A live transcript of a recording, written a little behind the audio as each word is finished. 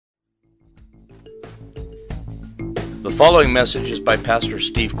The following message is by Pastor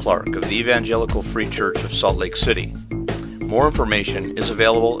Steve Clark of the Evangelical Free Church of Salt Lake City. More information is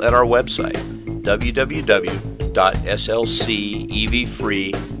available at our website,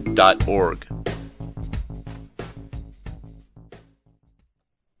 www.slcevfree.org.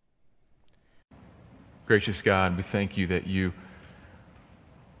 Gracious God, we thank you that you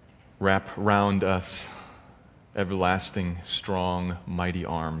wrap round us everlasting, strong, mighty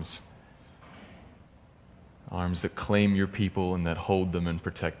arms. Arms that claim your people and that hold them and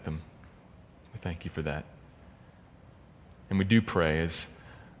protect them. We thank you for that. And we do pray as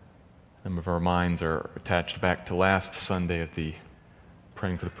some of our minds are attached back to last Sunday at the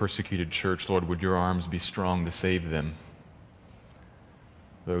praying for the persecuted church. Lord, would your arms be strong to save them?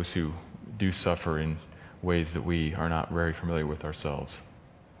 Those who do suffer in ways that we are not very familiar with ourselves.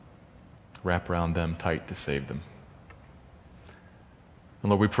 Wrap around them tight to save them. And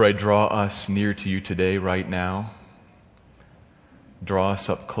Lord, we pray, draw us near to you today, right now. Draw us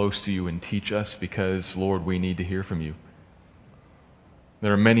up close to you and teach us because, Lord, we need to hear from you.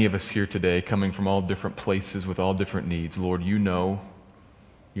 There are many of us here today coming from all different places with all different needs. Lord, you know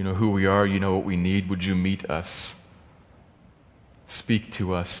who we are, you know what we need. Would you meet us? Speak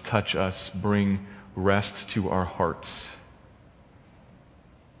to us, touch us, bring rest to our hearts.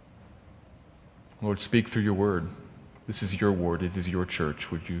 Lord, speak through your word. This is your word. It is your church.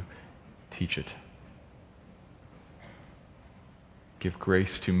 Would you teach it? Give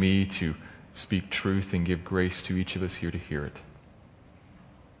grace to me to speak truth and give grace to each of us here to hear it.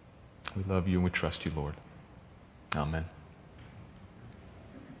 We love you and we trust you, Lord. Amen.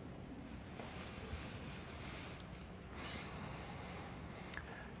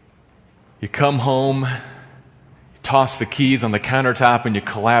 You come home, you toss the keys on the countertop, and you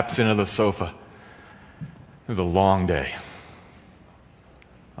collapse into the sofa. It was a long day,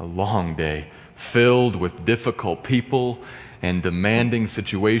 filled with difficult people and demanding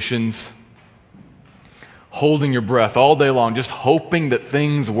situations, holding your breath all day long, just hoping that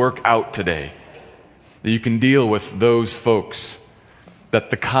things work out today, that you can deal with those folks, that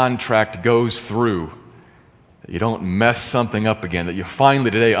the contract goes through, that you don't mess something up again, that you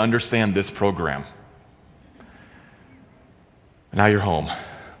finally today understand this program. And now you're home.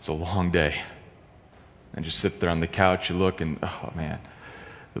 It's a long day. And just sit there on the couch, you look, and oh man,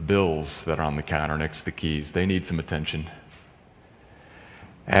 the bills that are on the counter next to the keys, they need some attention.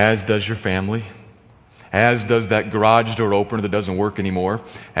 As does your family, as does that garage door opener that doesn't work anymore,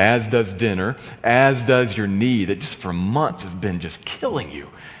 as does dinner, as does your knee that just for months has been just killing you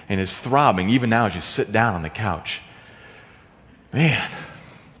and is throbbing even now as you sit down on the couch. Man,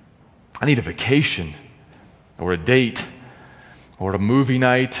 I need a vacation or a date or a movie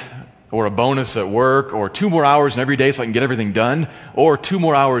night or a bonus at work, or 2 more hours in every day so I can get everything done, or 2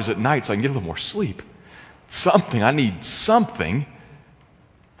 more hours at night so I can get a little more sleep. Something. I need something.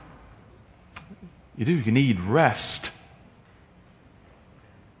 You need rest.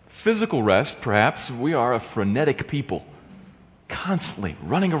 Physical rest, perhaps. We are a frenetic people, constantly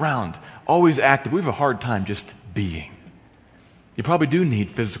running around, always active. We have a hard time just being. You probably do need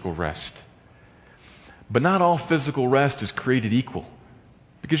physical rest. But not all physical rest is created equal.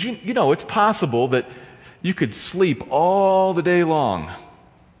 Because you know it's possible that you could sleep all the day long,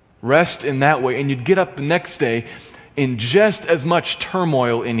 rest in that way, and you'd get up the next day in just as much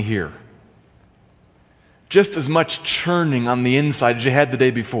turmoil in here, just as much churning on the inside as you had the day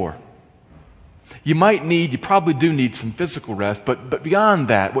before. You probably do need some physical rest, but beyond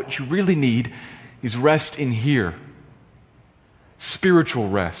that, what you really need is rest in here, spiritual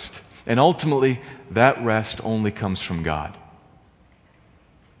rest, and ultimately that rest only comes from God.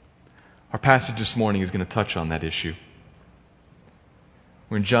 Our passage this morning is going to touch on that issue.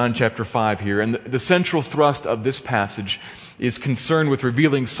 We're in John chapter 5 here, and the central thrust of this passage is concerned with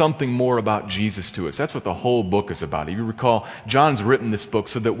revealing something more about Jesus to us. That's what the whole book is about. If you recall, John's written this book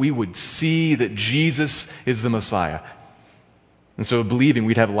so that we would see that Jesus is the Messiah. And so believing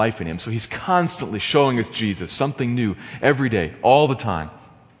we'd have life in him. So he's constantly showing us Jesus, something new, every day, all the time.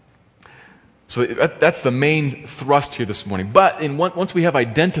 So that's the main thrust here this morning. But once we have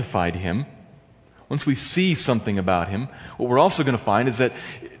identified him, once we see something about him, what we're also going to find is that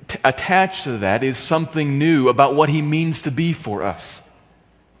attached to that is something new about what he means to be for us.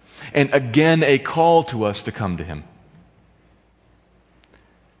 And again, a call to us to come to him.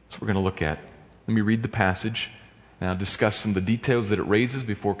 That's what we're going to look at. Let me read the passage, and I'll discuss some of the details that it raises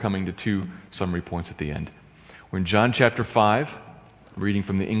before coming to 2 summary points at the end. We're in John chapter 5. Reading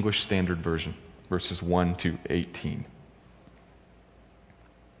from the English Standard Version, verses 1 to 18.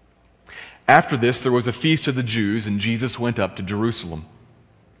 After this, there was a feast of the Jews, and Jesus went up to Jerusalem.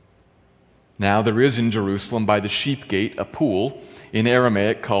 Now there is in Jerusalem by the sheep gate a pool, in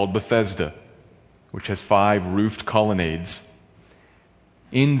Aramaic called Bethesda, which has 5 roofed colonnades.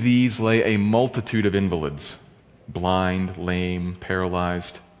 In these lay a multitude of invalids, blind, lame,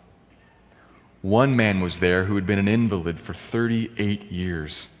 paralyzed. One man was there who had been an invalid for 38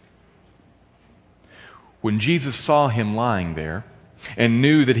 years. When Jesus saw him lying there and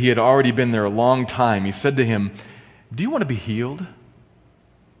knew that he had already been there a long time, he said to him, "Do you want to be healed?"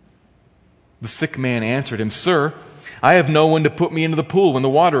 The sick man answered him, "Sir, I have no one to put me into the pool when the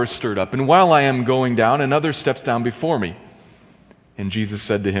water is stirred up, and while I am going down, another steps down before me." And Jesus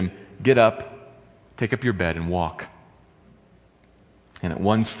said to him, "Get up, take up your bed, and walk." And at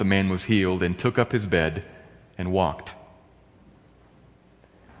once the man was healed and took up his bed and walked.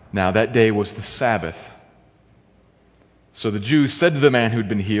 Now that day was the Sabbath. So the Jews said to the man who had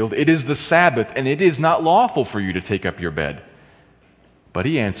been healed, "It is the Sabbath, and it is not lawful for you to take up your bed." But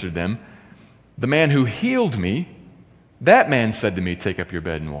he answered them, "The man who healed me, that man said to me, 'Take up your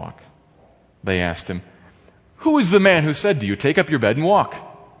bed and walk.'" They asked him, "Who is the man who said to you, 'Take up your bed and walk'?"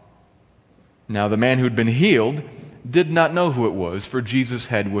 Now the man who had been healed did not know who it was, for Jesus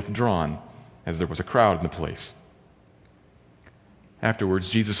had withdrawn, as there was a crowd in the place. Afterwards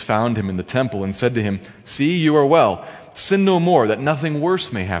Jesus found him in the temple and said to him, "See, you are well. Sin no more, that nothing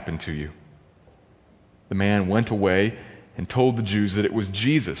worse may happen to you." The man went away and told the Jews that it was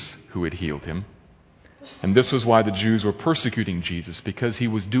Jesus who had healed him. And this was why the Jews were persecuting Jesus, because he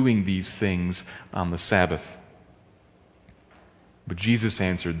was doing these things on the Sabbath. But Jesus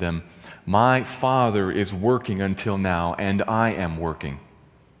answered them, "My Father is working until now, and I am working."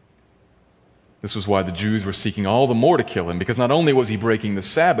 This was why the Jews were seeking all the more to kill him, because not only was he breaking the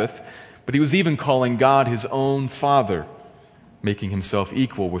Sabbath, but he was even calling God his own Father, making himself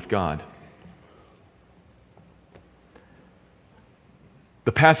equal with God.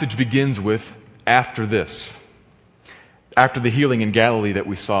 The passage begins with, "After this." After the healing in Galilee that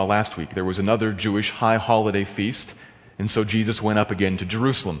we saw last week, there was another Jewish high holiday feast, and so Jesus went up again to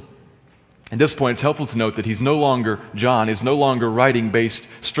Jerusalem. At this point, it's helpful to note that John is no longer writing based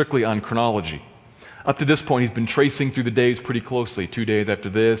strictly on chronology. Up to this point, he's been tracing through the days pretty closely. 2 days after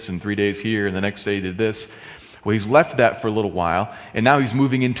this, and 3 days here, and the next day he did this. Well, he's left that for a little while, and now he's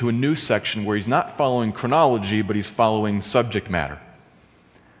moving into a new section where he's not following chronology, but he's following subject matter.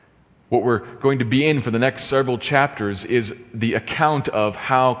 What we're going to be in for the next several chapters is the account of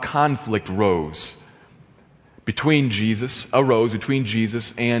how conflict arose between Jesus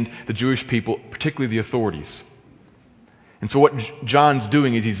and the Jewish people, particularly the authorities. And so what John's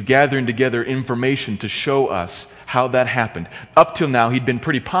doing is he's gathering together information to show us how that happened. Up till now, he'd been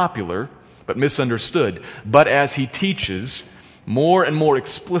pretty popular, but misunderstood. But as he teaches more and more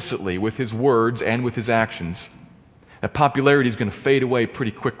explicitly with his words and with his actions, that popularity is going to fade away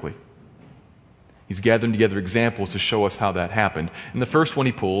pretty quickly. He's gathering together examples to show us how that happened. And the first one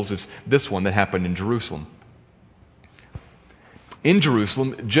he pulls is this one that happened in Jerusalem. In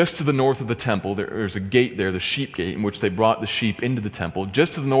Jerusalem, just to the north of the temple, there's a gate there, the sheep gate, in which they brought the sheep into the temple.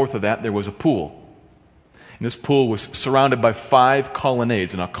 Just to the north of that, there was a pool. And this pool was surrounded by 5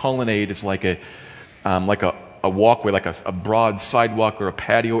 colonnades. And a colonnade is like a walkway, like a broad sidewalk or a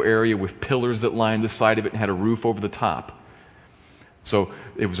patio area with pillars that lined the side of it and had a roof over the top. So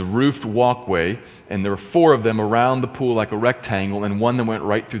it was a roofed walkway, and there were 4 of them around the pool like a rectangle, and one that went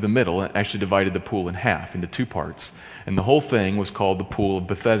right through the middle and actually divided the pool in half into 2 parts. And the whole thing was called the Pool of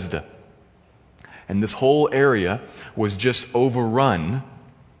Bethesda. And this whole area was just overrun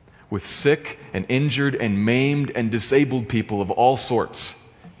with sick and injured and maimed and disabled people of all sorts.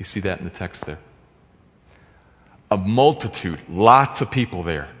 You see that in the text there. A multitude, lots of people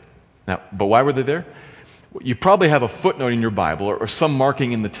there. Now, but why were they there? You probably have a footnote in your Bible or some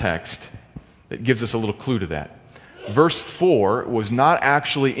marking in the text that gives us a little clue to that. Verse 4 was not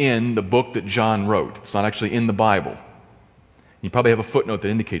actually in the book that John wrote. It's not actually in the Bible. You probably have a footnote that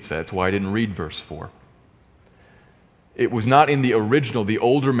indicates that. That's why I didn't read verse 4. It was not in the original, the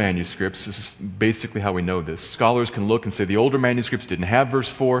older manuscripts. This is basically how we know this. Scholars can look and say the older manuscripts didn't have verse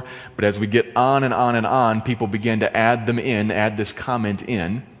 4, but as we get on and on and on, people began to add this comment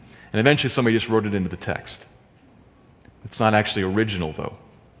in, and eventually somebody just wrote it into the text. It's not actually original, though.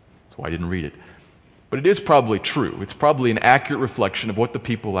 That's why I didn't read it. But it is probably true. It's probably an accurate reflection of what the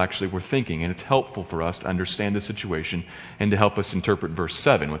people actually were thinking, and it's helpful for us to understand the situation and to help us interpret verse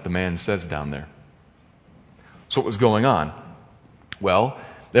 7, what the man says down there. So what was going on? Well,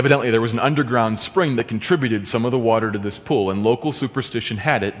 evidently there was an underground spring that contributed some of the water to this pool, and local superstition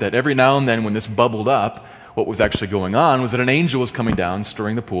had it that every now and then when this bubbled up, what was actually going on was that an angel was coming down,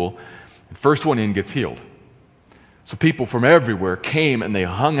 stirring the pool, and first one in gets healed. So people from everywhere came and they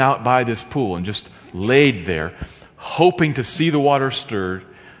hung out by this pool and just laid there, hoping to see the water stirred,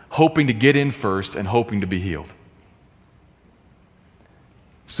 hoping to get in first, and hoping to be healed.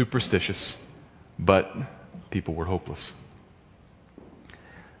 Superstitious, but people were hopeless.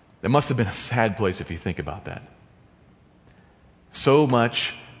 That must have been a sad place if you think about that. So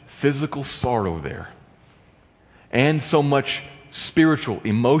much physical sorrow there, and so much spiritual,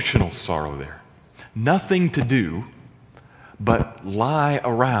 emotional sorrow there. Nothing to do but lie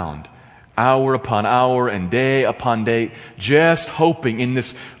around hour upon hour and day upon day, just hoping in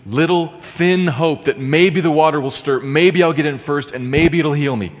this little thin hope that maybe the water will stir, maybe I'll get in first, and maybe it'll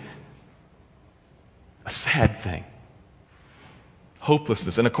heal me. A sad thing.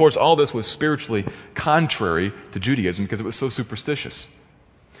 Hopelessness. And of course, all this was spiritually contrary to Judaism because it was so superstitious.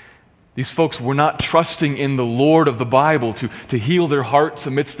 These folks were not trusting in the Lord of the Bible to heal their hearts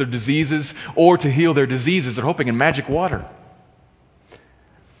amidst their diseases or to heal their diseases. They're hoping in magic water.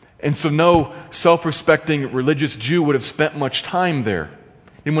 And so no self-respecting religious Jew would have spent much time there.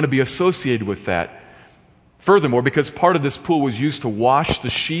 Didn't want to be associated with that. Furthermore, because part of this pool was used to wash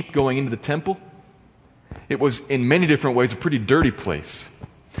the sheep going into the temple, it was in many different ways a pretty dirty place.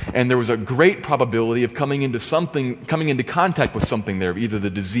 And there was a great probability of coming into contact with something there, either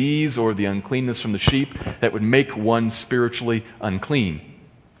the disease or the uncleanness from the sheep that would make one spiritually unclean,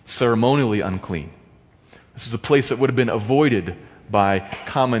 ceremonially unclean. This is a place that would have been avoided by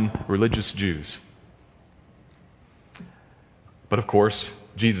common religious Jews. But of course,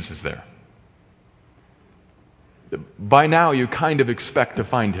 Jesus is there. By now, you kind of expect to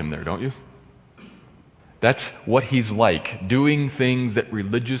find him there, don't you? That's what he's like, doing things that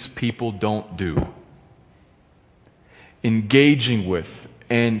religious people don't do. Engaging with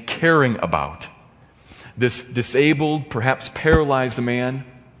and caring about this disabled, perhaps paralyzed man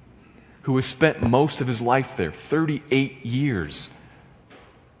who has spent most of his life there, 38 years.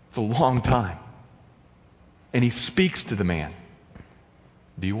 It's a long time. And he speaks to the man.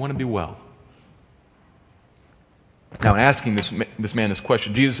 Do you want to be well? Now, in asking this man this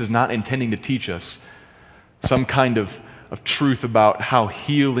question, Jesus is not intending to teach us some kind of truth about how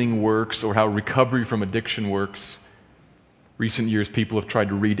healing works or how recovery from addiction works. Recent years, people have tried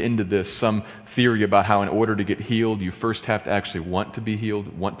to read into this some theory about how in order to get healed, you first have to actually want to be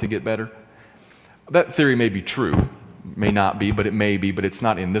healed, want to get better. That theory may be true, may not be, but it may be, but it's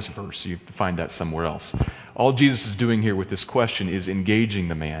not in this verse. You have to find that somewhere else. All Jesus is doing here with this question is engaging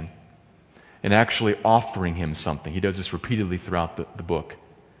the man and actually offering him something. He does this repeatedly throughout the book.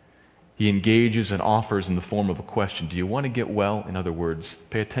 He engages and offers in the form of a question. Do you want to get well? In other words,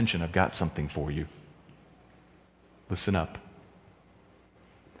 pay attention, I've got something for you. Listen up.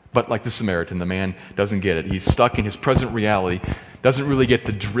 But like the Samaritan, the man doesn't get it. He's stuck in his present reality, doesn't really get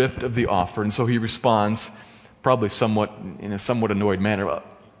the drift of the offer, and so he responds, probably in a somewhat annoyed manner,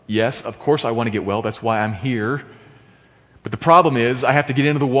 yes, of course I want to get well, that's why I'm here. But the problem is, I have to get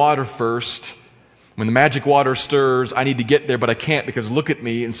into the water first. When the magic water stirs, I need to get there, but I can't because look at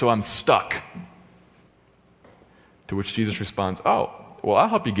me, and so I'm stuck. To which Jesus responds, oh, well, I'll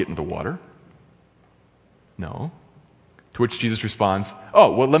help you get into the water. No. To which Jesus responds,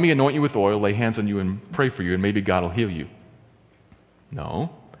 oh, well, let me anoint you with oil, lay hands on you, and pray for you, and maybe God will heal you.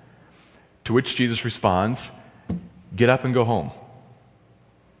 No. To which Jesus responds, get up and go home.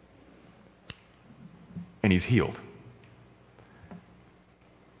 And he's healed.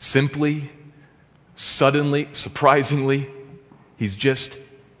 Simply, suddenly, surprisingly, he's just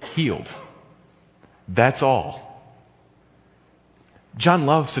healed. That's all. John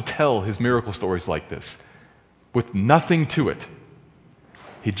loves to tell his miracle stories like this, with nothing to it.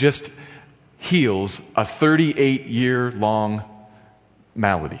 He just heals a 38-year-long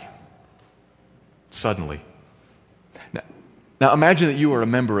malady. Suddenly. Now imagine that you are a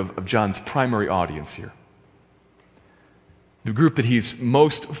member of John's primary audience here. The group that he's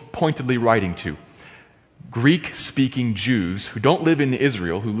most pointedly writing to. Greek-speaking Jews who don't live in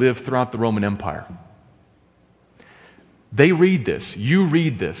Israel, who live throughout the Roman Empire. They read this, you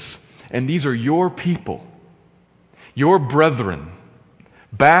read this, and these are your people, your brethren,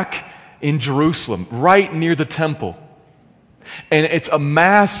 back in Jerusalem, right near the temple. And it's a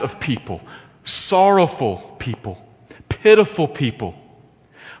mass of people, sorrowful people, pitiful people,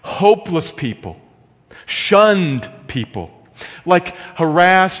 hopeless people, shunned people, like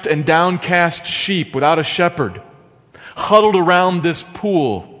harassed and downcast sheep without a shepherd, huddled around this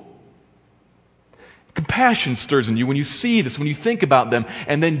pool. Compassion stirs in you when you see this, when you think about them,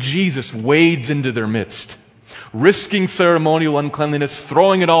 and then Jesus wades into their midst. Risking ceremonial uncleanliness,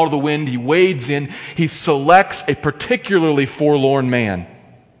 throwing it all to the wind, he wades in. He selects a particularly forlorn man.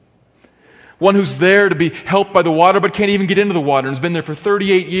 One who's there to be helped by the water but can't even get into the water and has been there for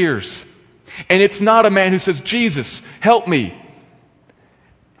 38 years. And it's not a man who says, Jesus, help me.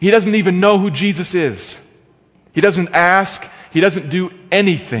 He doesn't even know who Jesus is. He doesn't ask. He doesn't do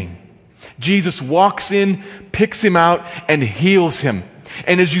anything. Jesus walks in, picks him out, and heals him.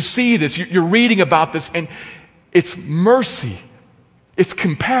 And as you see this, you're reading about this, and it's mercy. It's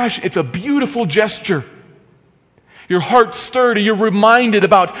compassion. It's a beautiful gesture. Your heart's stirred. You're reminded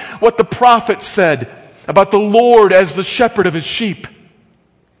about what the prophet said about the Lord as the shepherd of his sheep.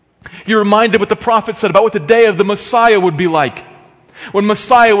 You're reminded what the prophet said about what the day of the Messiah would be like. When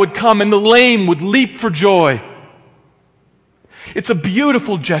Messiah would come and the lame would leap for joy. It's a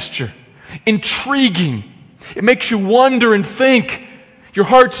beautiful gesture. Intriguing. It makes you wonder and think. Your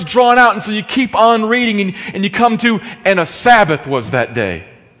heart's drawn out, and so you keep on reading, and you come to, and a Sabbath was that day.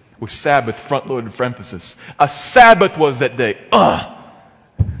 With Sabbath front-loaded for emphasis. A Sabbath was that day.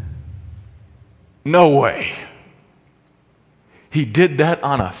 No way. He did that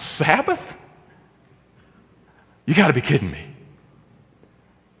on a Sabbath? You got to be kidding me.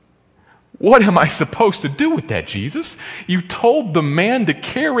 What am I supposed to do with that, Jesus? You told the man to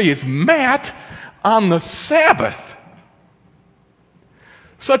carry his mat on the Sabbath.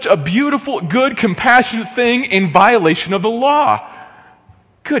 Such a beautiful, good, compassionate thing in violation of the law.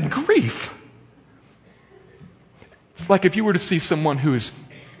 Good grief. It's like if you were to see someone who is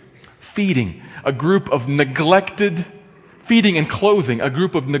feeding a group of neglected, feeding and clothing a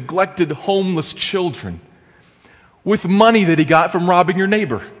group of neglected, homeless children with money that he got from robbing your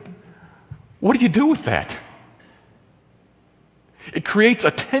neighbor. What do you do with that? It creates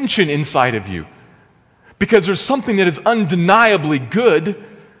a tension inside of you because there's something that is undeniably good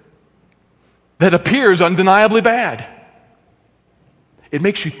that appears undeniably bad. It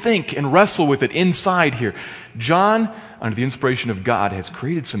makes you think and wrestle with it inside here. John, under the inspiration of God, has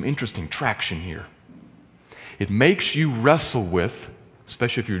created some interesting traction here. It makes you wrestle with,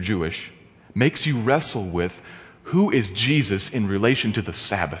 especially if you're Jewish, makes you wrestle with who is Jesus in relation to the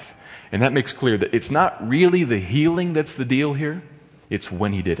Sabbath. And that makes clear that it's not really the healing that's the deal here. It's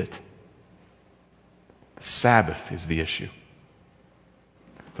when he did it. The Sabbath is the issue.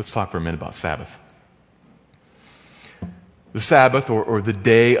 Let's talk for a minute about Sabbath. The Sabbath, or the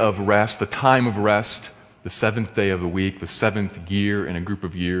day of rest, the time of rest, the seventh day of the week, the seventh year in a group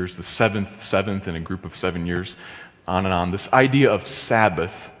of years, the seventh in a group of 7 years, on and on. This idea of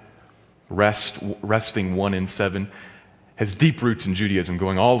Sabbath, resting 1 in 7, has deep roots in Judaism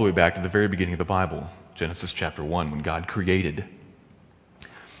going all the way back to the very beginning of the Bible, Genesis chapter 1, when God created.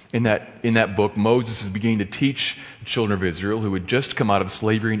 In that book, Moses is beginning to teach the children of Israel who had just come out of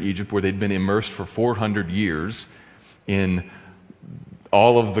slavery in Egypt, where they'd been immersed for 400 years in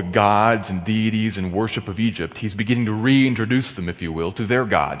all of the gods and deities and worship of Egypt. He's beginning to reintroduce them, if you will, to their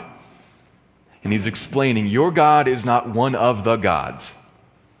God. And he's explaining, your God is not one of the gods.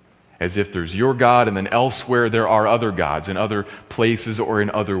 As if there's your God and then elsewhere there are other gods in other places or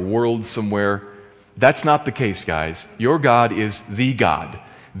in other worlds somewhere. That's not the case, guys. Your God is the God,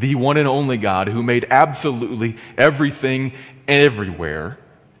 the one and only God who made absolutely everything everywhere.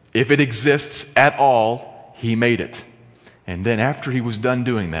 If it exists at all, he made it. And then after he was done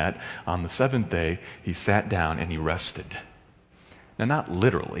doing that, on the seventh day, he sat down and he rested. Now, not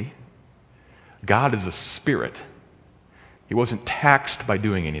literally. God is a spirit. He wasn't taxed by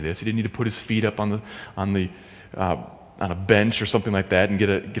doing any of this. He didn't need to put his feet up on a bench or something like that and get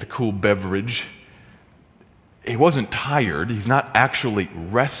a cool beverage. He wasn't tired. He's not actually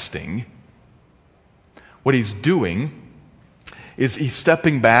resting. What he's doing is he's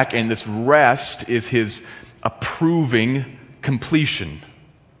stepping back, and this rest is his approving completion.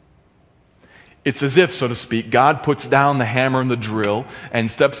 It's as if, so to speak, God puts down the hammer and the drill and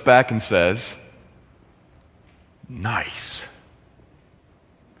steps back and says, nice.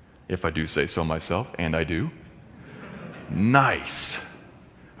 If I do say so myself, and I do. Nice.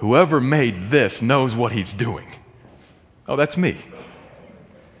 Whoever made this knows what he's doing. Oh, that's me.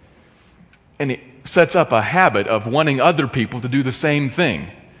 And it sets up a habit of wanting other people to do the same thing.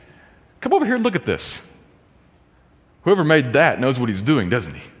 Come over here and look at this. Whoever made that knows what he's doing,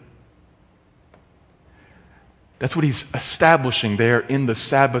 doesn't he? That's what he's establishing there in the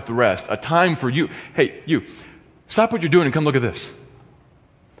Sabbath rest. A time for you. Hey, you, stop what you're doing and come look at this.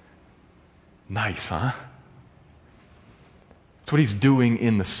 Nice, huh? That's what he's doing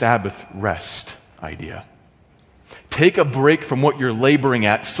in the Sabbath rest idea. Take a break from what you're laboring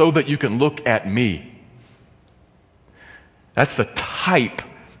at so that you can look at me. That's the type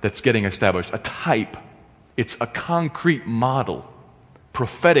that's getting established. A type. It's a concrete model,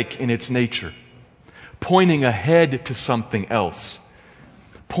 prophetic in its nature, pointing ahead to something else,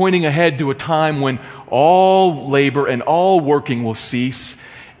 pointing ahead to a time when all labor and all working will cease,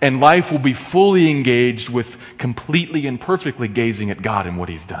 and life will be fully engaged with completely and perfectly gazing at God and what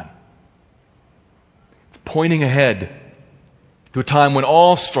He's done. It's pointing ahead to a time when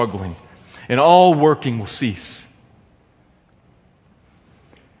all struggling and all working will cease.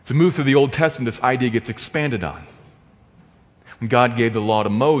 As we move through the Old Testament, this idea gets expanded on. When God gave the law to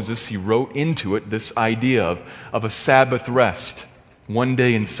Moses, He wrote into it this idea of a Sabbath rest, 1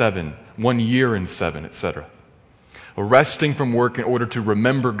 day in 7, 1 year in 7, etc. A resting from work in order to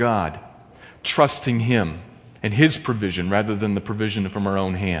remember God, trusting Him and His provision rather than the provision from our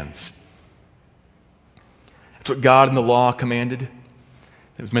own hands. That's what God in the law commanded.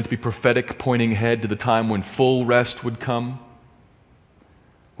 It was meant to be prophetic, pointing ahead to the time when full rest would come,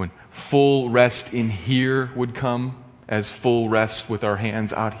 when full rest in here would come, as full rest with our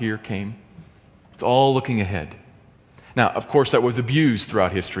hands out here came. It's all looking ahead. Now, of course, that was abused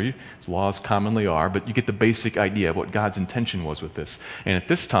throughout history, as laws commonly are, but you get the basic idea of what God's intention was with this. And at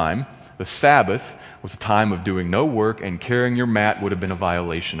this time, the Sabbath was a time of doing no work, and carrying your mat would have been a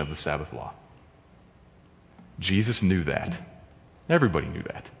violation of the Sabbath law. Jesus knew that. Everybody knew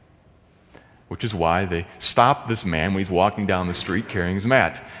that. Which is why they stop this man when he's walking down the street carrying his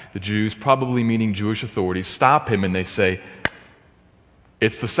mat. The Jews, probably meaning Jewish authorities, stop him and they say,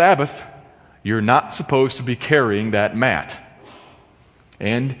 "It's the Sabbath. You're not supposed to be carrying that mat."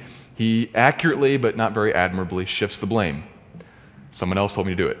 And he accurately, but not very admirably, shifts the blame. "Someone else told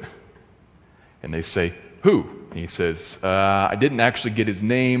me to do it." And they say, "Who?" And he says, "I didn't actually get his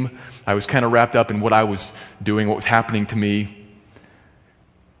name. I was kind of wrapped up in what I was doing, what was happening to me."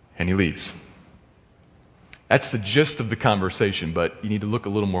 And he leaves. That's the gist of the conversation, but you need to look a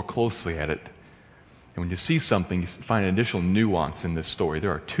little more closely at it. And when you see something, you find an additional nuance in this story.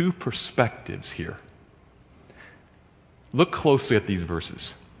 There are two perspectives here. Look closely at these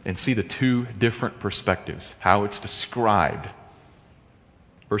verses and see the two different perspectives, how it's described.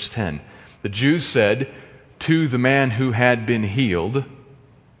 Verse 10, the Jews said to the man who had been healed,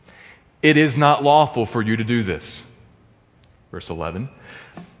 "It is not lawful for you to do this." Verse 11,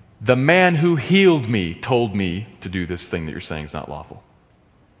 "The man who healed me told me to do this thing that you're saying is not lawful."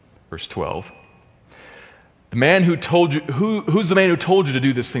 Verse 12, "The man who told you, who's the man who told you to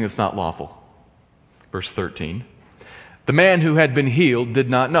do this thing that's not lawful?" Verse 13, "The man who had been healed did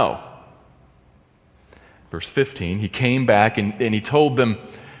not know." Verse 15, he came back and he told them,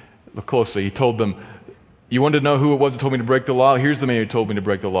 look closely, he told them, "You wanted to know who it was that told me to break the law? Here's the man who told me to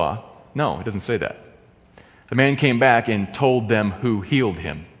break the law." No, it doesn't say that. The man came back and told them who healed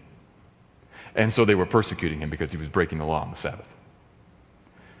him. And so they were persecuting him because he was breaking the law on the Sabbath.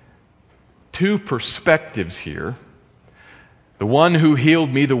 Two perspectives here. The one who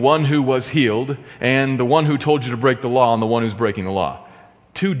healed me, the one who was healed, and the one who told you to break the law and the one who's breaking the law.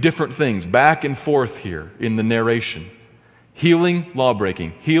 Two different things back and forth here in the narration. Healing,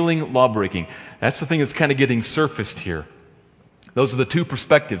 law-breaking. Healing, law-breaking. That's the thing that's kind of getting surfaced here. Those are the two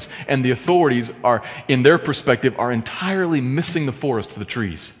perspectives. And the authorities are, in their perspective, are entirely missing the forest for the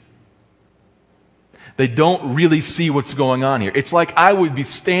trees. They don't really see what's going on here. It's like I would be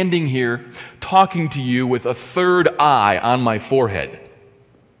standing here talking to you with a third eye on my forehead.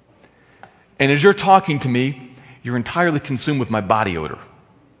 And as you're talking to me, you're entirely consumed with my body odor.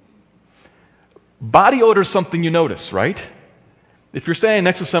 Body odor is something you notice, right? If you're standing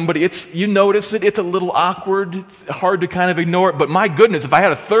next to somebody, you notice it. It's a little awkward. It's hard to kind of ignore it. But my goodness, if I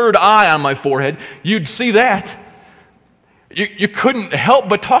had a third eye on my forehead, you'd see that. You couldn't help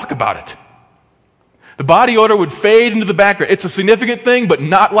but talk about it. The body odor would fade into the background. It's a significant thing, but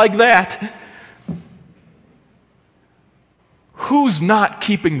not like that. Who's not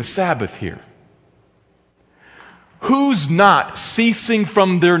keeping the Sabbath here? Who's not ceasing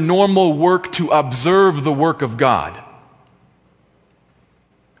from their normal work to observe the work of God?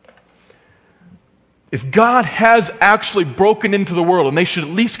 If God has actually broken into the world, and they should at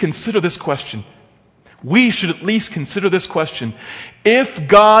least consider this question, we should at least consider this question. If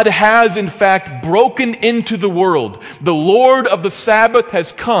God has in fact broken into the world, the Lord of the Sabbath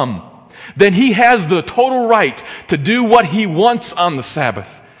has come, then He has the total right to do what He wants on the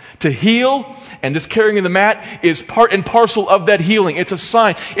Sabbath. To heal, and this carrying of the mat is part and parcel of that healing. It's a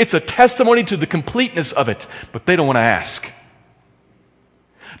sign. It's a testimony to the completeness of it. But they don't want to ask.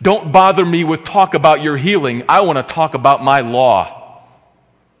 Don't bother me with talk about your healing. I want to talk about my law.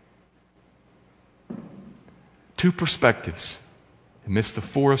 Two perspectives amidst the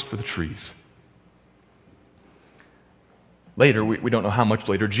forest for the trees. Later, we don't know how much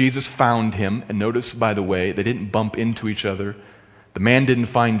later, Jesus found him. And notice, by the way, they didn't bump into each other. The man didn't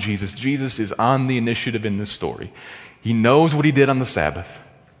find Jesus. Jesus is on the initiative in this story. He knows what he did on the Sabbath.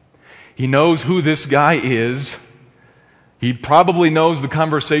 He knows who this guy is. He probably knows the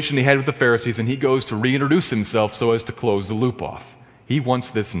conversation he had with the Pharisees, and he goes to reintroduce himself so as to close the loop off. He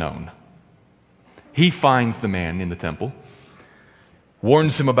wants this known. He finds the man in the temple,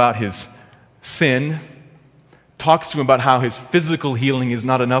 warns him about his sin, talks to him about how his physical healing is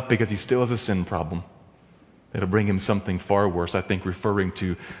not enough because he still has a sin problem. It'll bring him something far worse, I think, referring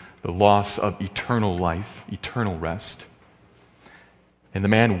to the loss of eternal life, eternal rest. And the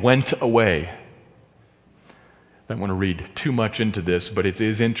man went away. I don't want to read too much into this, but it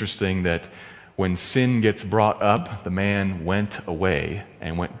is interesting that when sin gets brought up, the man went away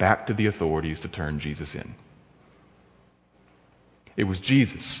and went back to the authorities to turn Jesus in. It was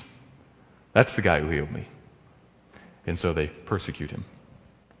Jesus. That's the guy who healed me. And so they persecute him.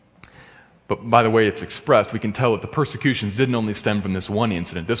 But by the way it's expressed, we can tell that the persecutions didn't only stem from this one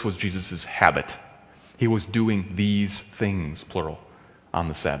incident. This was Jesus' habit. He was doing these things, plural, on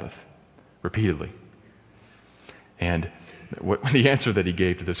the Sabbath, repeatedly. And the answer that he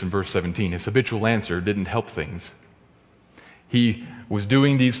gave to this in verse 17, his habitual answer didn't help things. He was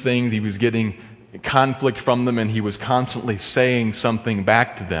doing these things, he was getting conflict from them, and he was constantly saying something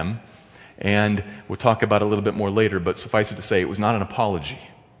back to them. And we'll talk about it a little bit more later, but suffice it to say, it was not an apology.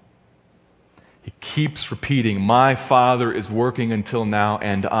 He keeps repeating, my Father is working until now,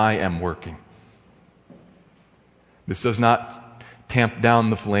 and I am working. This does not tamp down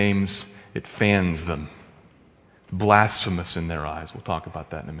the flames, it fans them. It's blasphemous in their eyes. We'll talk about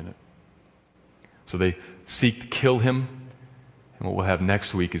that in a minute. So they seek to kill him, and what we'll have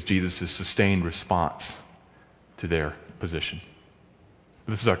next week is Jesus' sustained response to their position.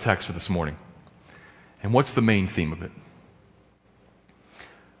 This is our text for this morning. And what's the main theme of it?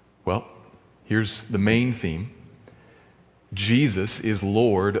 Well, here's the main theme. Jesus is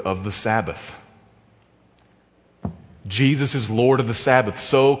Lord of the Sabbath. Jesus is Lord of the Sabbath,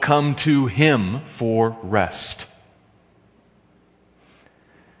 so come to Him for rest.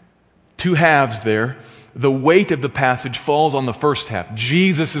 Two halves there. The weight of the passage falls on the first half.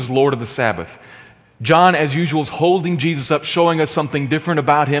 Jesus is Lord of the Sabbath. John, as usual, is holding Jesus up, showing us something different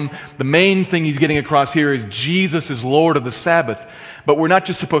about Him. The main thing he's getting across here is Jesus is Lord of the Sabbath. But we're not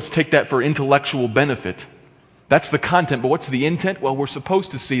just supposed to take that for intellectual benefit. That's the content, but what's the intent? Well, we're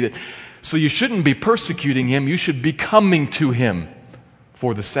supposed to see that. So you shouldn't be persecuting Him, you should be coming to Him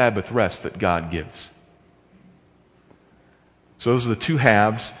for the Sabbath rest that God gives. So those are the two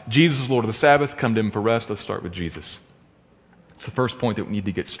halves. Jesus is Lord of the Sabbath, come to Him for rest. Let's start with Jesus. It's the first point that we need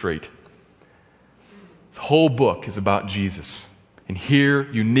to get straight. The whole book is about Jesus. And here,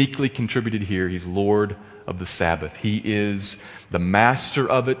 uniquely contributed here, He's Lord of the Sabbath. He is the master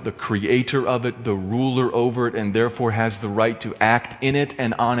of it, the creator of it, the ruler over it, and therefore has the right to act in it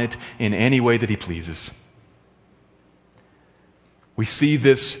and on it in any way that He pleases. We see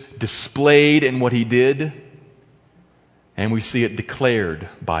this displayed in what He did, and we see it declared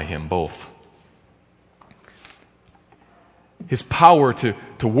by Him both. His power to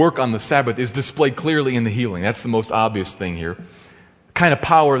work on the Sabbath is displayed clearly in the healing. That's the most obvious thing here. The kind of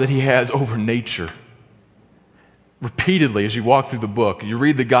power that He has over nature. Repeatedly, as you walk through the book, you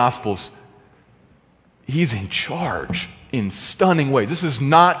read the Gospels, He's in charge in stunning ways. This is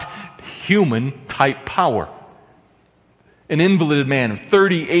not human-type power. An invalided man of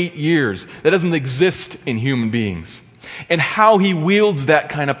 38 years, that doesn't exist in human beings. And how He wields that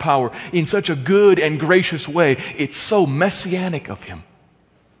kind of power in such a good and gracious way, it's so messianic of Him.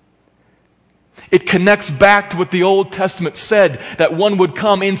 It connects back to what the Old Testament said, that one would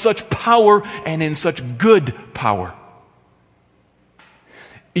come in such power and in such good power.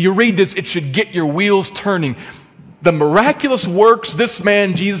 You read this, it should get your wheels turning. The miraculous works this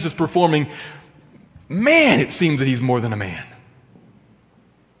man, Jesus, is performing, man, it seems that He's more than a man.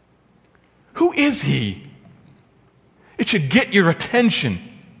 Who is He? It should get your attention.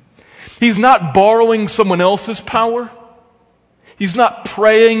 He's not borrowing someone else's power. He's not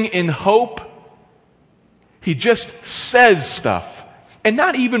praying in hope. He just says stuff. And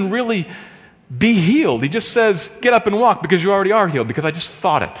not even really be healed. He just says, get up and walk because you already are healed, because I just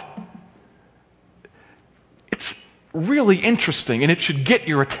thought it. It's really interesting, and it should get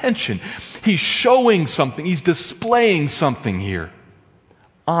your attention. He's showing something. He's displaying something here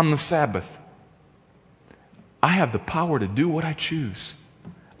on the Sabbath. I have the power to do what I choose.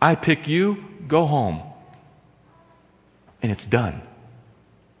 I pick you, go home. And it's done.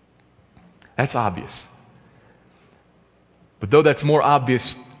 That's obvious. But though that's more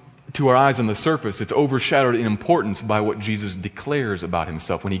obvious to our eyes on the surface, it's overshadowed in importance by what Jesus declares about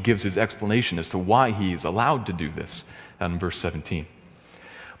Himself when He gives His explanation as to why He is allowed to do this. In verse 17.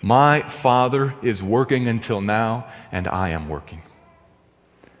 My Father is working until now, and I am working.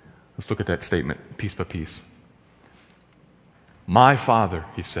 Let's look at that statement piece by piece. My Father,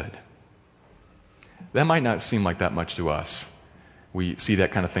 he said. That might not seem like that much to us. We see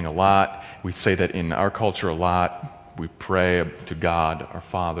that kind of thing a lot. We say that in our culture a lot. We pray to God, our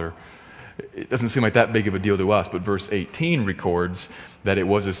Father. It doesn't seem like that big of a deal to us, but verse 18 records that it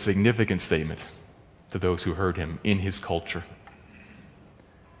was a significant statement to those who heard him in his culture.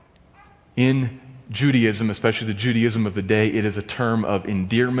 In Judaism, especially the Judaism of the day, it is a term of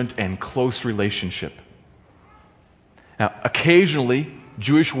endearment and close relationship. Now, occasionally,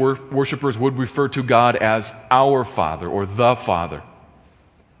 Jewish worshipers would refer to God as our Father or the Father.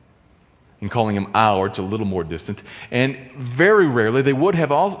 In calling him our, it's a little more distant. And very rarely, they would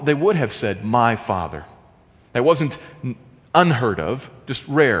have said, my Father. That wasn't unheard of, just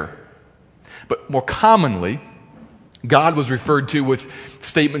rare. But more commonly, God was referred to with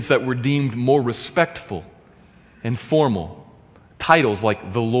statements that were deemed more respectful and formal. Titles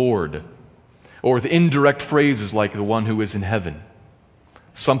like the Lord, or with indirect phrases like the one who is in heaven.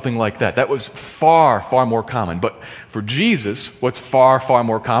 Something like that. That was far, far more common. But for Jesus, what's far, far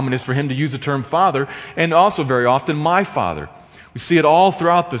more common is for him to use the term Father, and also very often, my Father. We see it all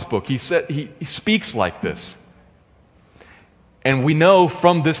throughout this book. He speaks like this. And we know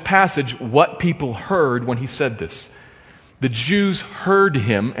from this passage what people heard when he said this. The Jews heard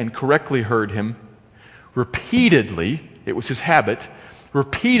him, and correctly heard him, repeatedly, it was his habit,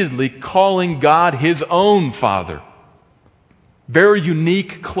 repeatedly calling God his own Father. Very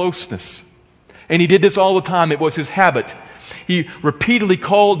unique closeness. And he did this all the time. It was his habit. He repeatedly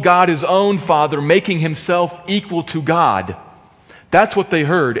called God his own Father, making himself equal to God. That's what they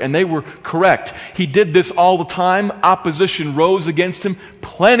heard, and they were correct. He did this all the time. Opposition rose against him.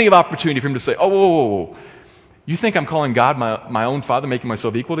 Plenty of opportunity for him to say, whoa. You think I'm calling God my own Father, making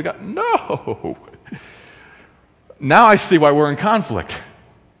myself equal to God? No. Now I see why we're in conflict.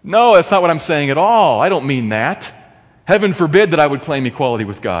 No, that's not what I'm saying at all. I don't mean that. Heaven forbid that I would claim equality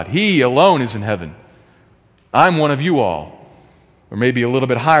with God. He alone is in heaven. I'm one of you all. Or maybe a little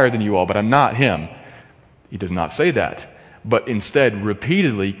bit higher than you all, but I'm not him. He does not say that, but instead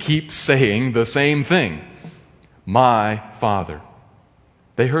repeatedly keeps saying the same thing. My Father.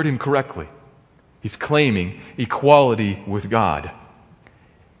 They heard him correctly. He's claiming equality with God.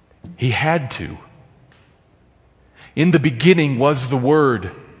 He had to. In the beginning was the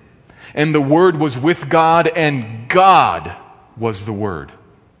Word, and the Word was with God, and God was the Word.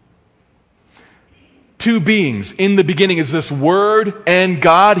 Two beings. In the beginning is this Word and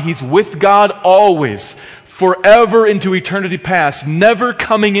God. He's with God always, forever into eternity past, never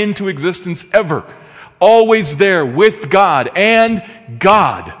coming into existence ever. Always there with God, and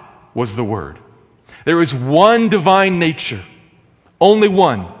God was the Word. There is one divine nature, only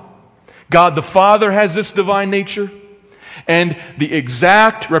one. God the Father has this divine nature, and the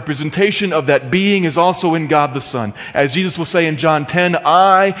exact representation of that being is also in God the Son. As Jesus will say in John 10,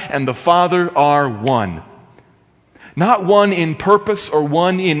 I and the Father are one. Not one in purpose or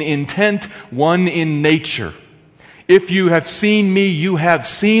one in intent, one in nature. If you have seen me, you have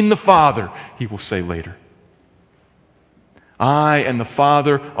seen the Father, he will say later. I and the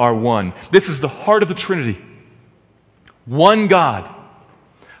Father are one. This is the heart of the Trinity. One God.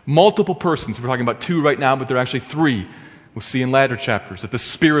 Multiple persons. We're talking about two right now, but there are actually three. We'll see in later chapters that the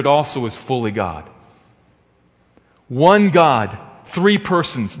Spirit also is fully God. One God, three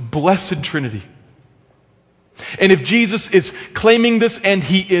persons, blessed Trinity. And if Jesus is claiming this and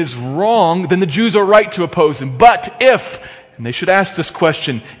he is wrong, then the Jews are right to oppose him. But if, and they should ask this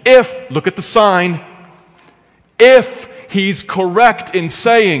question, if, look at the sign, if he's correct in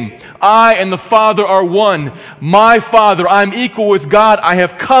saying, I and the Father are one. My Father, I'm equal with God. I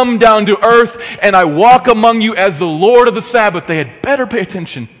have come down to earth and I walk among you as the Lord of the Sabbath. They had better pay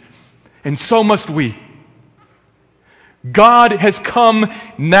attention. And so must we. God has come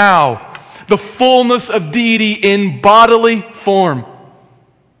now. The fullness of deity in bodily form.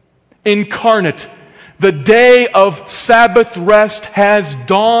 Incarnate. The day of Sabbath rest has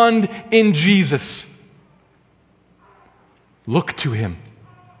dawned in Jesus. Look to him.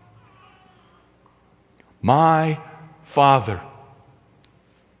 My Father,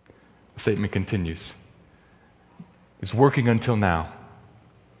 the statement continues, is working until now.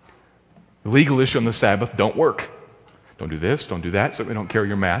 The legal issue on the Sabbath, don't work. Don't do this, don't do that, certainly don't carry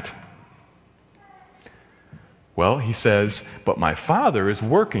your mat. Well, he says, but my Father is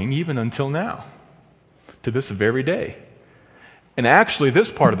working even until now, to this very day. And actually,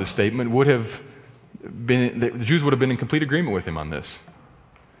 this part of the statement would have the Jews would have been in complete agreement with him on this.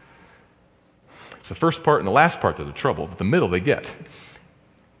 It's the first part and the last part that are the trouble, but the middle they get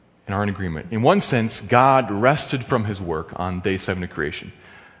and are in agreement. In one sense, God rested from his work on day 7 of creation.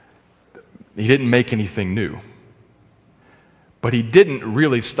 He didn't make anything new. But he didn't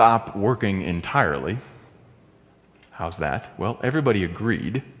really stop working entirely. How's that? Well, everybody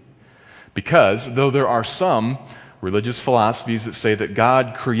agreed. Because though there are some religious philosophies that say that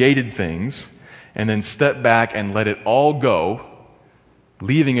God created things and then stepped back and let it all go,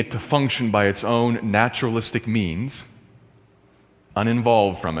 leaving it to function by its own naturalistic means,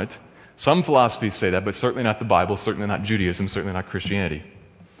 uninvolved from it. Some philosophies say that, but certainly not the Bible, certainly not Judaism, certainly not Christianity.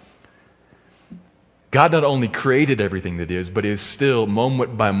 God not only created everything that is, but is still,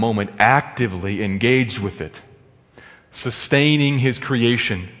 moment by moment, actively engaged with it, sustaining His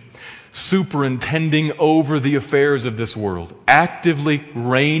creation, superintending over the affairs of this world, actively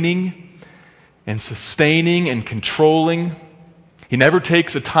reigning and sustaining and controlling. He never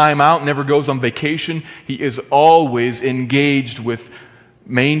takes a time out, never goes on vacation. He is always engaged with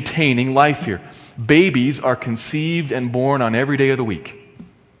maintaining life here. Babies are conceived and born on every day of the week.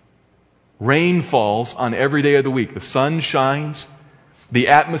 Rain falls on every day of the week. The sun shines. The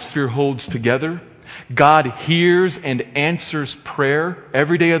atmosphere holds together. God hears and answers prayer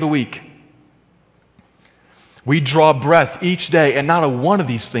every day of the week. We draw breath each day, and not a one of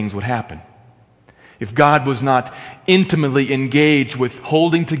these things would happen if God was not intimately engaged with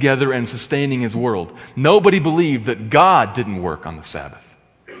holding together and sustaining His world. Nobody believed that God didn't work on the Sabbath.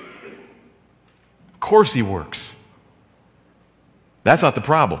 Of course He works. That's not the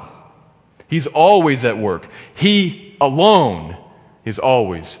problem. He's always at work. He alone is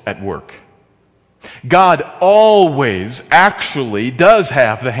always at work. God always actually does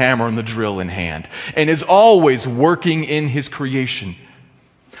have the hammer and the drill in hand and is always working in His creation,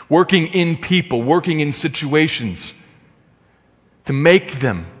 working in people, working in situations to make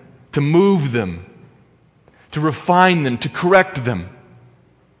them, to move them, to refine them, to correct them.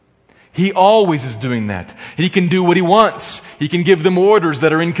 He always is doing that. He can do what He wants. He can give them orders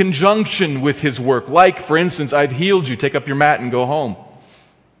that are in conjunction with His work. Like, for instance, I've healed you. Take up your mat and go home.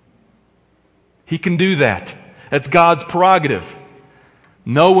 He can do that. That's God's prerogative.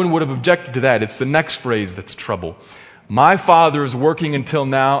 No one would have objected to that. It's the next phrase that's trouble. My Father is working until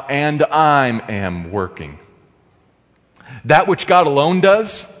now, and I am working. That which God alone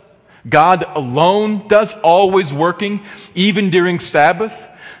does, always working, even during Sabbath,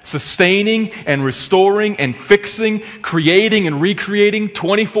 sustaining and restoring and fixing, creating and recreating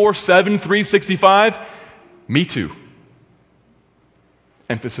 24/7, 365. Me too.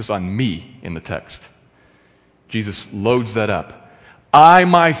 Emphasis on me in the text. Jesus loads that up. I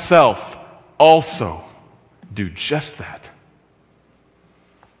myself also do just that.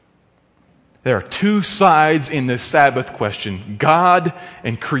 There are two sides in this Sabbath question: God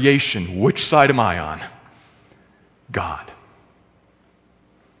and creation. Which side am I on? God.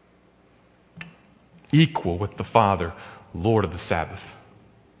 Equal with the Father, Lord of the Sabbath.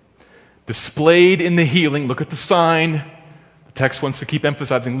 Displayed in the healing, look at the sign. The text wants to keep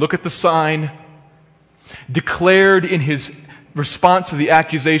emphasizing, look at the sign. Declared in His response to the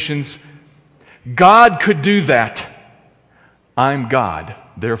accusations, God could do that. I'm God,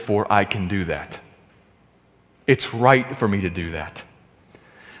 therefore I can do that. It's right for me to do that.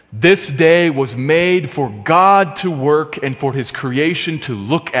 This day was made for God to work and for His creation to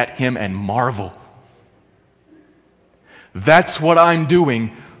look at Him and marvel. That's what I'm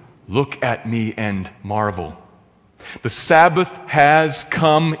doing. Look at me and marvel. The Sabbath has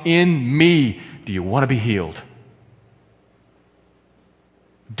come in me. Do you want to be healed?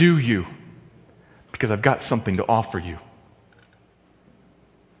 Do you? Because I've got something to offer you.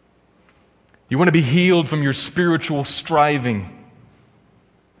 You want to be healed from your spiritual striving.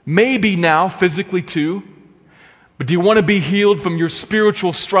 Maybe now, physically too. But do you want to be healed from your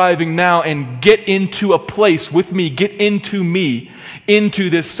spiritual striving now and get into a place with me, get into me, into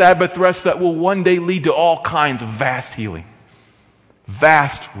this Sabbath rest that will one day lead to all kinds of vast healing,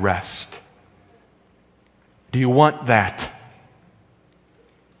 vast rest? Do you want that?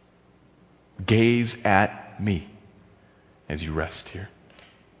 Gaze at me as you rest here.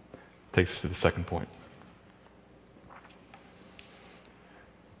 Takes us to the second point.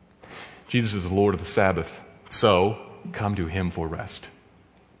 Jesus is the Lord of the Sabbath. So, come to Him for rest.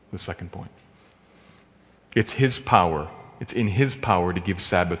 The second point. It's His power. It's in His power to give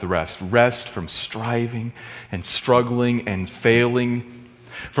Sabbath rest. Rest from striving and struggling and failing,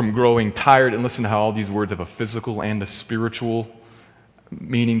 from growing tired. And listen to how all these words have a physical and a spiritual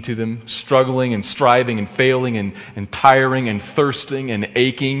meaning to them. Struggling and striving and failing and tiring and thirsting and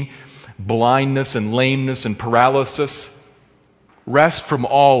aching. Blindness and lameness and paralysis. Rest from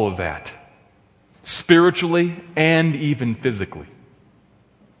all of that. Spiritually and even physically.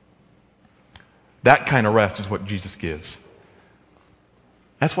 That kind of rest is what Jesus gives.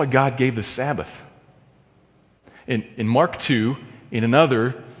 That's why God gave the Sabbath. In Mark 2, in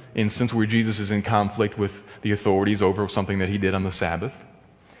another instance where Jesus is in conflict with the authorities over something that he did on the Sabbath,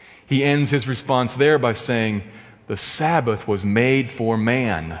 he ends his response there by saying, the Sabbath was made for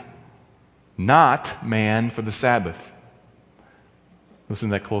man, not man for the Sabbath. Listen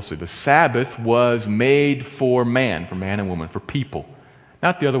to that closely. The Sabbath was made for man and woman, for people,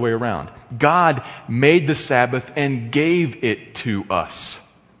 not the other way around. God made the Sabbath and gave it to us.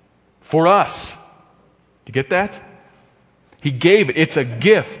 For us. Do you get that? He gave it. It's a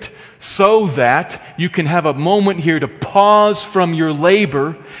gift so that you can have a moment here to pause from your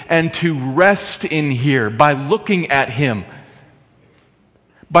labor and to rest in here by looking at Him,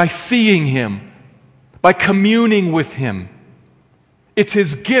 by seeing Him, by communing with Him. It's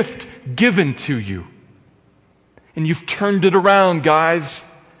His gift given to you. And you've turned it around, guys.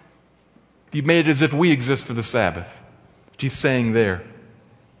 You've made it as if we exist for the Sabbath. What He's saying there.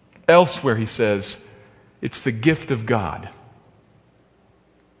 Elsewhere, He says, it's the gift of God.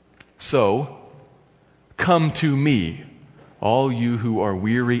 So, come to me, all you who are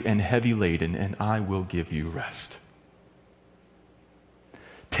weary and heavy laden, and I will give you rest.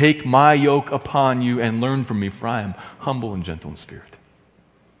 Take my yoke upon you and learn from me, for I am humble and gentle in spirit.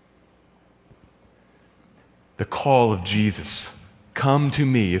 The call of Jesus, come to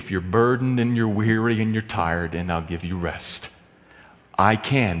me if you're burdened and you're weary and you're tired, and I'll give you rest. I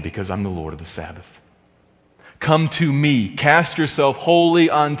can, because I'm the Lord of the Sabbath. Come to me. Cast yourself wholly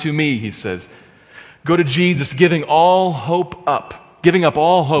onto me, He says. Go to Jesus, giving up all hope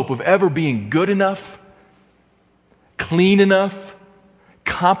of ever being good enough, clean enough,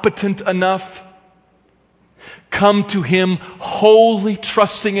 competent enough. Come to Him wholly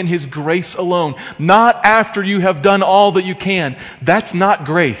trusting in His grace alone, not after you have done all that you can. That's not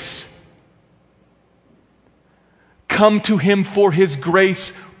grace. Come to Him for His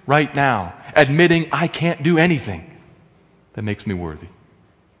grace right now, admitting I can't do anything that makes me worthy.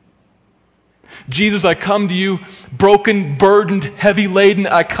 Jesus, I come to you broken, burdened, heavy laden.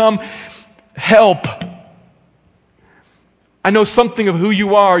 I come, help. I know something of who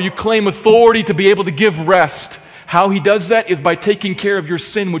you are. You claim authority to be able to give rest. How He does that is by taking care of your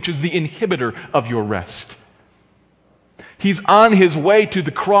sin, which is the inhibitor of your rest. He's on His way to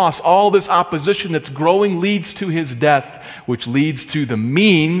the cross. All this opposition that's growing leads to His death, which leads to the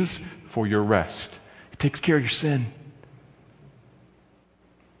means for your rest. He takes care of your sin.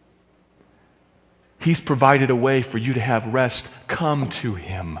 He's provided a way for you to have rest. Come to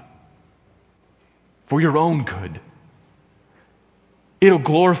Him for your own good. It'll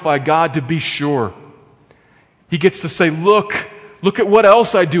glorify God, to be sure. He gets to say, look at what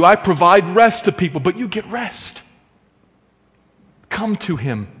else I do. I provide rest to people, but you get rest. Come to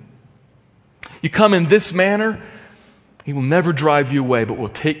Him. You come in this manner, He will never drive you away, but will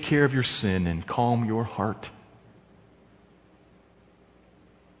take care of your sin and calm your heart.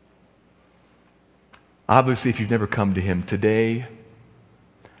 Obviously, if you've never come to Him, today,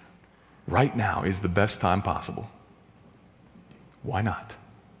 right now, is the best time possible. Why not?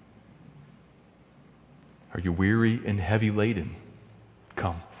 Are you weary and heavy laden?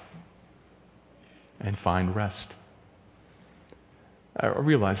 Come and find rest. I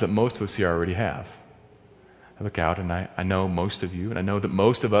realize that most of us here already have. I look out and I know most of you, and I know that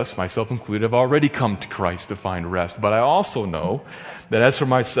most of us, myself included, have already come to Christ to find rest. But I also know that as for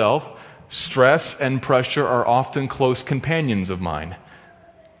myself, stress and pressure are often close companions of mine.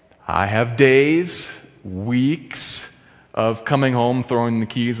 I have days, weeks of coming home, throwing the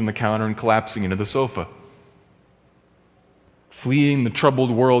keys on the counter, and collapsing into the sofa. Fleeing the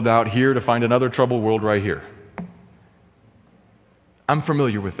troubled world out here to find another troubled world right here. I'm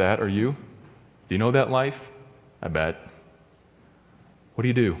familiar with that. Are you? Do you know that life? I bet. What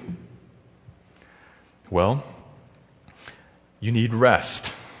do? Well, you need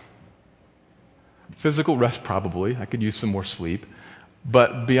rest. Physical rest, probably. I could use some more sleep.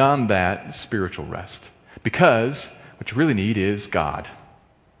 But beyond that, spiritual rest. Because what you really need is God.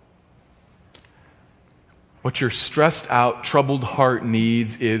 What your stressed out, troubled heart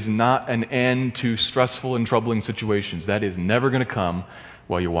needs is not an end to stressful and troubling situations. That is never going to come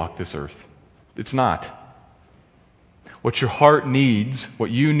while you walk this earth. It's not. What your heart needs, what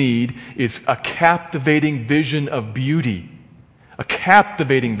you need, is a captivating vision of beauty. A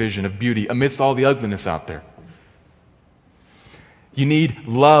captivating vision of beauty amidst all the ugliness out there. You need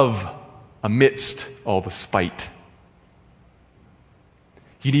love amidst all the spite.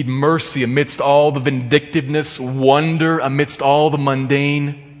 You need mercy amidst all the vindictiveness, wonder amidst all the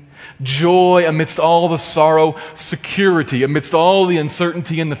mundane, joy amidst all the sorrow, security amidst all the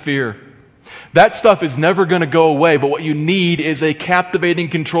uncertainty and the fear. That stuff is never going to go away, but what you need is a captivating,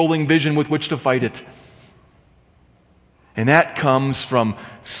 controlling vision with which to fight it. And that comes from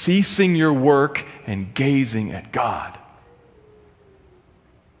ceasing your work and gazing at God.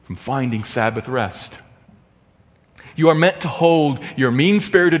 From finding Sabbath rest. You are meant to hold your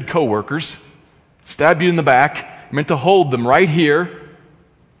mean-spirited coworkers, stab you in the back. You're meant to hold them right here.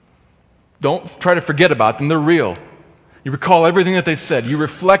 Don't try to forget about them. They're real. You recall everything that they said. You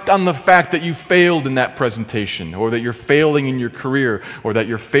reflect on the fact that you failed in that presentation, or that you're failing in your career, or that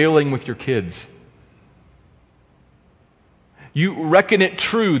you're failing with your kids. You reckon it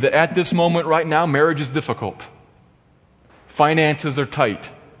true that at this moment right now, marriage is difficult. Finances are tight.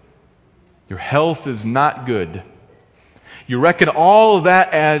 Your health is not good. You reckon all of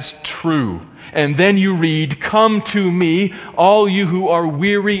that as true. And then you read, "Come to me, all you who are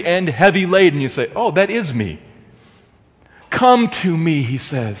weary and heavy laden." You say, "Oh, that is me." Come to me, he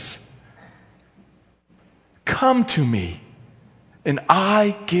says. Come to me, and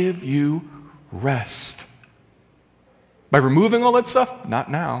I give you rest. By removing all that stuff? Not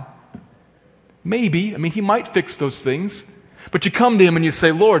now. Maybe. He might fix those things. But you come to him and you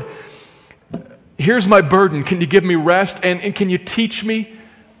say, "Lord, here's my burden. Can you give me rest? And can you teach me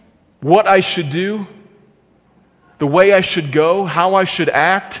what I should do? The way I should go? How I should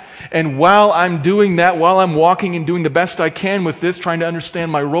act? And while I'm doing that, while I'm walking and doing the best I can with this, trying to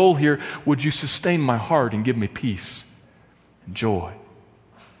understand my role here, would you sustain my heart and give me peace and joy?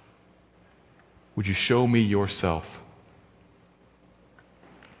 Would you show me yourself?"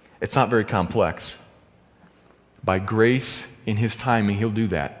 It's not very complex. By grace, in his timing, he'll do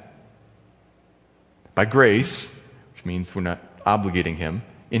that. By grace, which means we're not obligating him,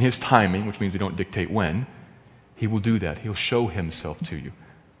 in his timing, which means we don't dictate when, he will do that. He'll show himself to you.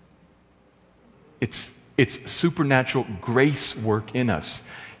 It's supernatural grace work in us.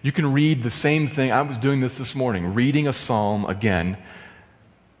 You can read the same thing. I was doing this morning, reading a psalm again,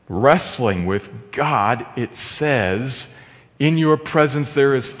 wrestling with God. It says, "In your presence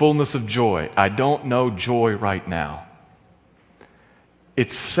there is fullness of joy." I don't know joy right now.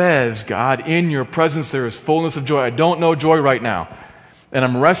 It says, "God, in your presence there is fullness of joy." I don't know joy right now. And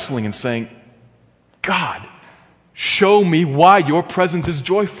I'm wrestling and saying, "God, show me why your presence is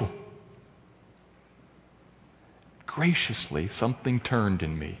joyful." Graciously, something turned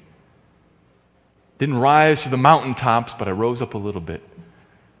in me. Didn't rise to the mountaintops, but I rose up a little bit.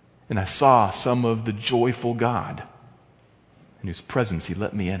 And I saw some of the joyful God in whose presence he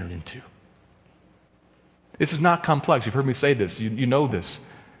let me enter into. This is not complex. You've heard me say this. You know this.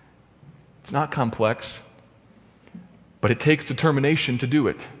 It's not complex, but it takes determination to do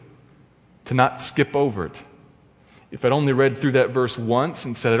it, to not skip over it. If I'd only read through that verse once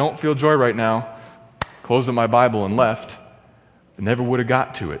and said, "I don't feel joy right now," closed up my Bible and left, I never would have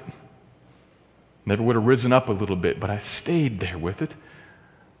got to it. Never would have risen up a little bit, but I stayed there with it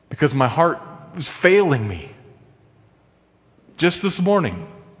because my heart was failing me. Just this morning,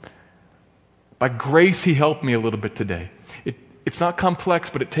 by grace, he helped me a little bit today. It's not complex,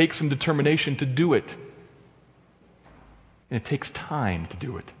 but it takes some determination to do it. And it takes time to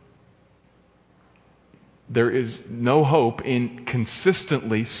do it. There is no hope in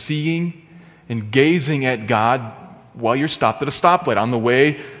consistently seeing and gazing at God while you're stopped at a stoplight on the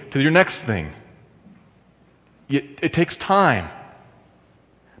way to your next thing. It takes time.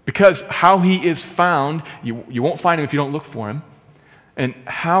 Because how he is found, you won't find him if you don't look for him. And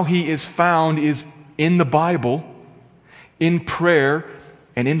how he is found is in the Bible, in prayer,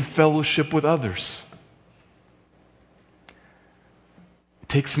 and in fellowship with others. It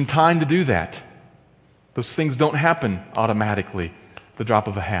takes some time to do that. Those things don't happen automatically, the drop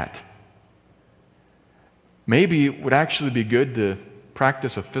of a hat. Maybe it would actually be good to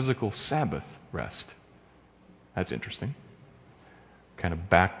practice a physical Sabbath rest. That's interesting. Kind of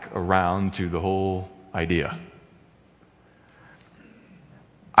back around to the whole idea.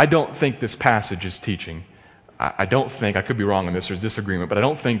 I don't think this passage is teaching. I don't think, I could be wrong on this, there's disagreement, but I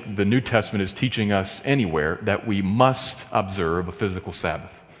don't think the New Testament is teaching us anywhere that we must observe a physical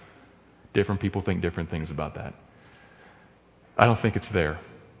Sabbath. Different people think different things about that. I don't think it's there.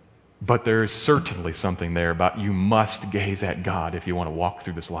 But there is certainly something there about you must gaze at God if you want to walk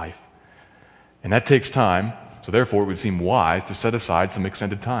through this life. And that takes time, so therefore it would seem wise to set aside some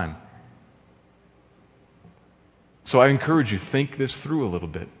extended time. So I encourage you, think this through a little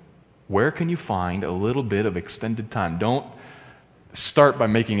bit. Where can you find a little bit of extended time? Don't start by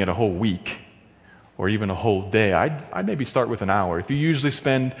making it a whole week or even a whole day. I'd maybe start with an hour. If you usually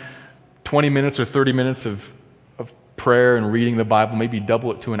spend 20 minutes or 30 minutes of prayer and reading the Bible, maybe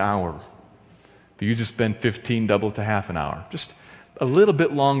double it to an hour. If you usually spend 15, double it to half an hour. Just a little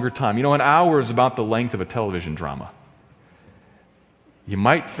bit longer time. You know, an hour is about the length of a television drama. You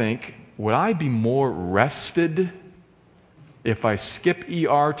might think, would I be more rested if I skip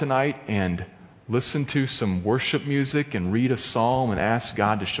ER tonight and listen to some worship music and read a psalm and ask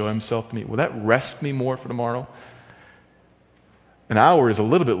God to show himself to me? Will that rest me more for tomorrow? An hour is a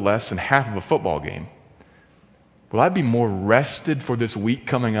little bit less than half of a football game. Will I be more rested for this week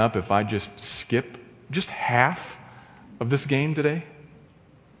coming up if I just skip just half of this game today?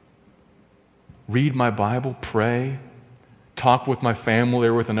 Read my Bible, pray, talk with my family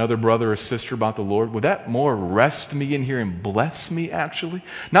or with another brother or sister about the Lord. Would that more rest me in here and bless me, actually?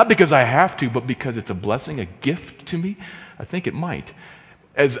 Not because I have to, but because it's a blessing, a gift to me? I think it might.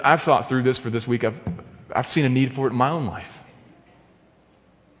 As I've thought through this for this week, I've seen a need for it in my own life.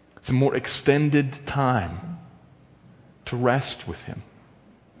 It's a more extended time to rest with him.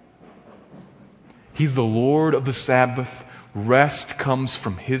 He's the Lord of the Sabbath. Rest comes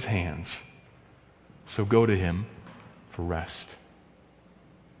from his hands. So go to him for rest.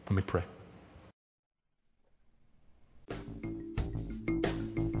 Let me pray.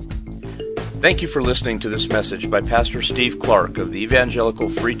 Thank you for listening to this message by Pastor Steve Clark of the Evangelical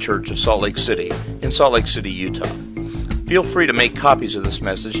Free Church of Salt Lake City in Salt Lake City, Utah. Feel free to make copies of this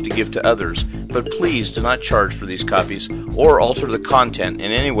message to give to others, but please do not charge for these copies or alter the content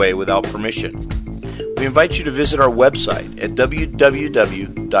in any way without permission. We invite you to visit our website at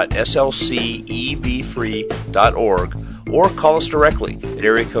www.slcevfree.org or call us directly at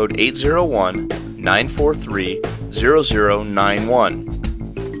area code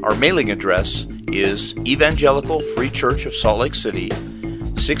 801-943-0091. Our mailing address is Evangelical Free Church of Salt Lake City,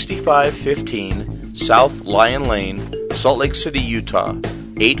 6515 South Lion Lane, Salt Lake City, Utah,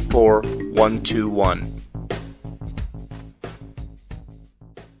 84121.